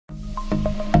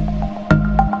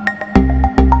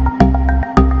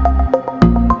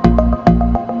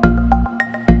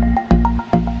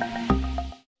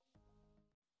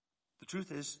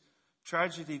is,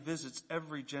 tragedy visits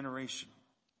every generation.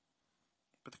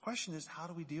 But the question is, how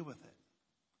do we deal with it?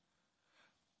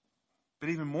 But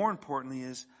even more importantly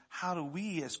is, how do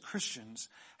we as Christians,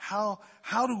 how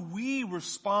do we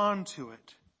respond to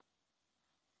it?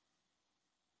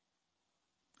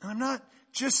 And I'm not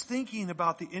just thinking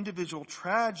about the individual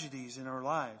tragedies in our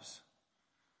lives.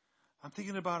 I'm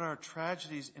thinking about our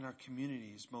tragedies in our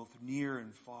communities, both near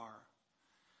and far.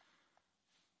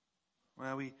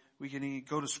 Well, we can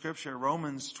go to Scripture.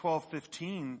 Romans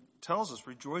 12:15 tells us,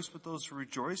 rejoice with those who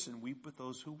rejoice and weep with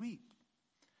those who weep.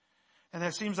 And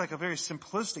that seems like a very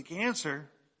simplistic answer.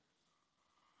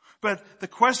 But the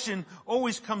question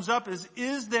always comes up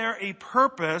is there a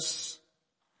purpose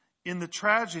in the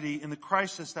tragedy, in the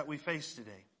crisis that we face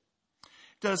today?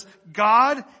 Does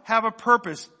God have a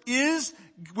purpose?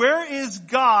 Where is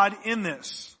God in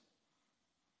this?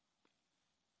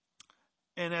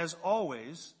 And as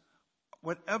always,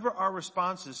 whatever our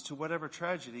response is to whatever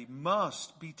tragedy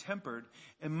must be tempered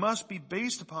and must be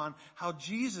based upon how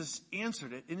Jesus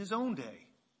answered it in his own day.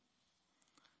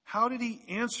 How did he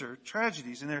answer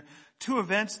tragedies? And there are two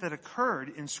events that occurred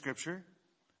in Scripture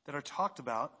that are talked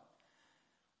about.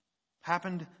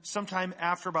 Happened sometime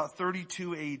after about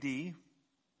 32 AD.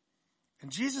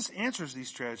 And Jesus answers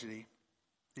these tragedies.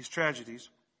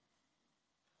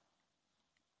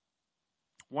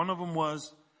 One of them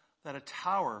was that a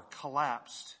tower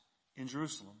collapsed in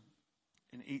Jerusalem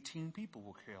and 18 people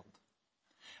were killed.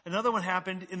 Another one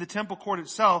happened in the temple court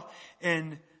itself,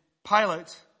 and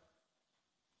Pilate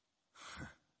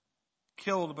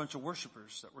killed a bunch of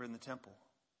worshipers that were in the temple.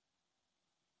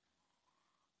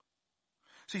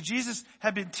 See, Jesus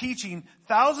had been teaching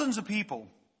thousands of people,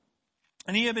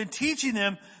 and he had been teaching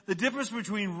them the difference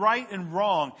between right and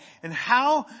wrong, and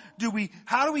how do we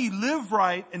live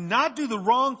right and not do the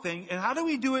wrong thing, and how do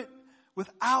we do it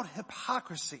without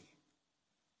hypocrisy?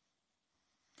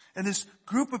 And this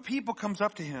group of people comes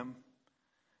up to him,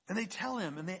 and they tell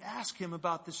him, and they ask him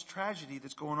about this tragedy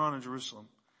that's going on in Jerusalem.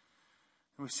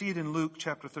 And we see it in Luke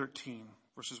chapter 13,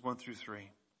 verses 1 through 3. It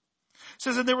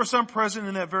says that there were some present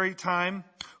in that very time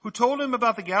who told him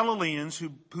about the Galileans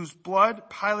whose blood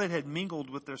Pilate had mingled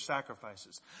with their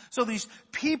sacrifices. So these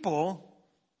people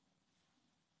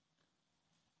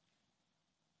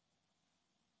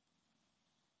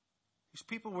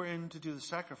were in to do the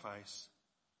sacrifice.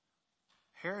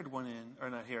 Pilate went in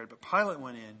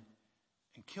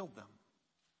and killed them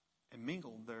and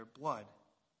mingled their blood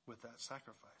with that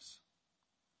sacrifice.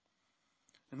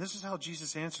 And this is how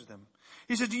Jesus answered them.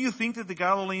 He said, do you think that the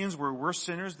Galileans were worse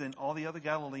sinners than all the other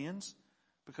Galileans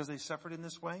because they suffered in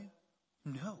this way?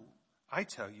 No, I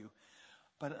tell you.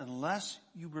 But unless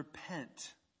you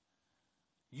repent,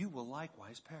 you will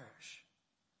likewise perish.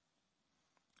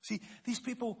 See, these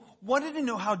people wanted to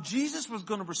know how Jesus was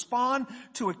going to respond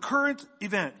to a current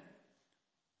event.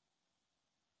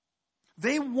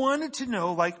 They wanted to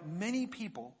know, like many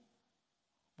people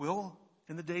will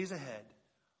in the days ahead,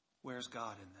 where's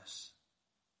God in this?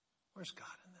 Where's God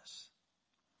in this?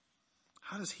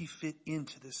 How does he fit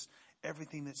into this,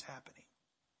 everything that's happening?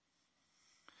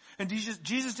 And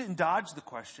Jesus didn't dodge the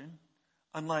question,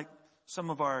 unlike some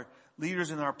of our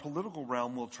leaders in our political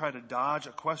realm will try to dodge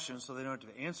a question so they don't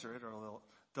have to answer it, or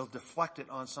they'll deflect it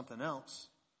on something else.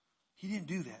 He didn't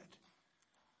do that.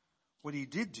 What he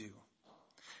did do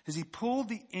is he pulled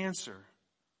the answer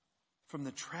from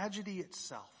the tragedy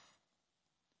itself.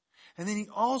 And then he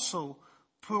also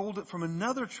pulled it from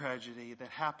another tragedy that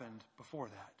happened before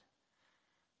that.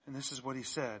 And this is what he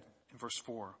said in verse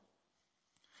 4.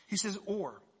 He says,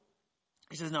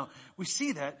 now, we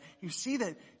see that,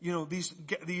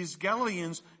 these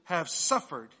Galileans have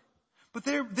suffered, but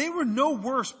they were no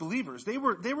worse believers. They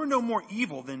were no more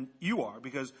evil than you are,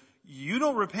 because you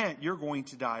don't repent, you're going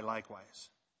to die likewise.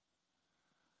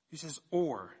 He says,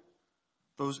 or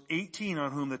those 18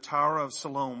 on whom the Tower of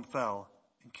Siloam fell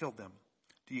and killed them.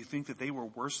 Do you think that they were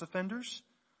worse offenders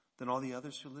than all the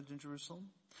others who lived in Jerusalem?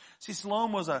 See,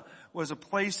 Siloam was a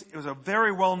place, it was a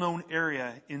very well-known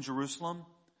area in Jerusalem.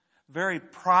 Very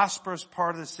prosperous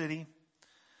part of the city.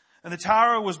 And the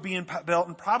tower was being built,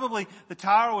 and the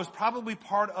tower was probably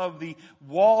part of the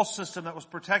wall system that was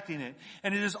protecting it.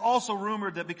 And it is also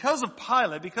rumored that because of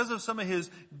Pilate, because of some of his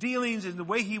dealings and the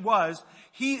way he was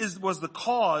the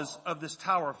cause of this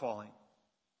tower falling.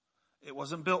 It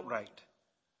wasn't built right.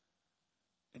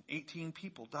 And 18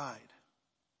 people died.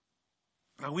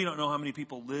 Now, we don't know how many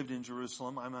people lived in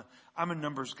Jerusalem. I'm a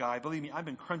numbers guy. Believe me, I've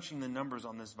been crunching the numbers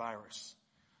on this virus.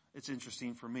 It's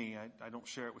interesting for me. I don't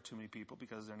share it with too many people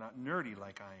because they're not nerdy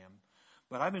like I am.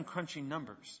 But I've been crunching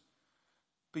numbers.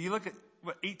 But you look at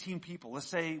 18 people. Let's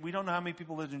say we don't know how many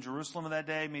people lived in Jerusalem that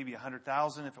day, maybe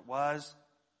 100,000 if it was.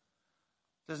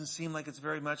 Doesn't seem like it's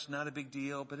very much, not a big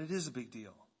deal, but it is a big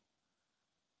deal.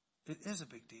 It is a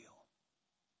big deal.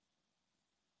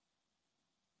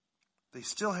 They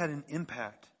still had an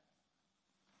impact.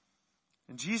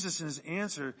 And Jesus, in his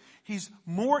answer, he's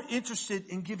more interested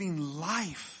in giving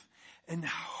life and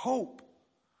hope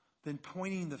than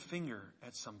pointing the finger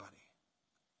at somebody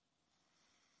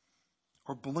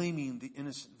or blaming the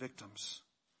innocent victims.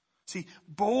 See,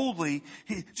 boldly,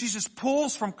 Jesus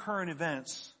pulls from current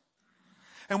events.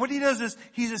 And what he does is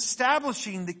he's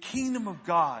establishing the kingdom of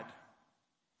God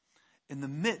in the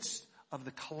midst of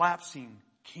the collapsing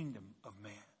kingdom of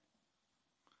man.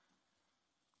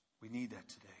 We need that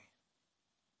today.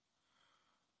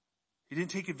 He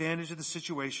didn't take advantage of the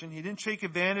situation. He didn't take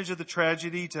advantage of the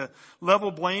tragedy to level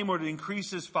blame or to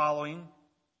increase his following.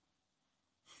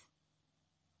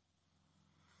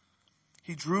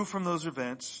 He drew from those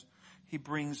events. He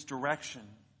brings direction.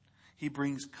 He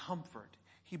brings comfort.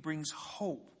 He brings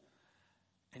hope.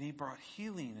 And he brought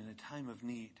healing in a time of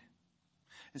need.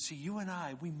 And see, you and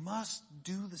I, we must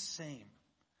do the same.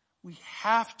 We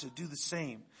have to do the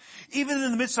same. Even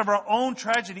in the midst of our own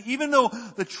tragedy, even though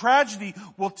the tragedy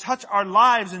will touch our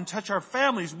lives and touch our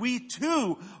families, we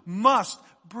too must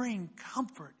bring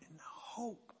comfort and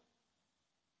hope.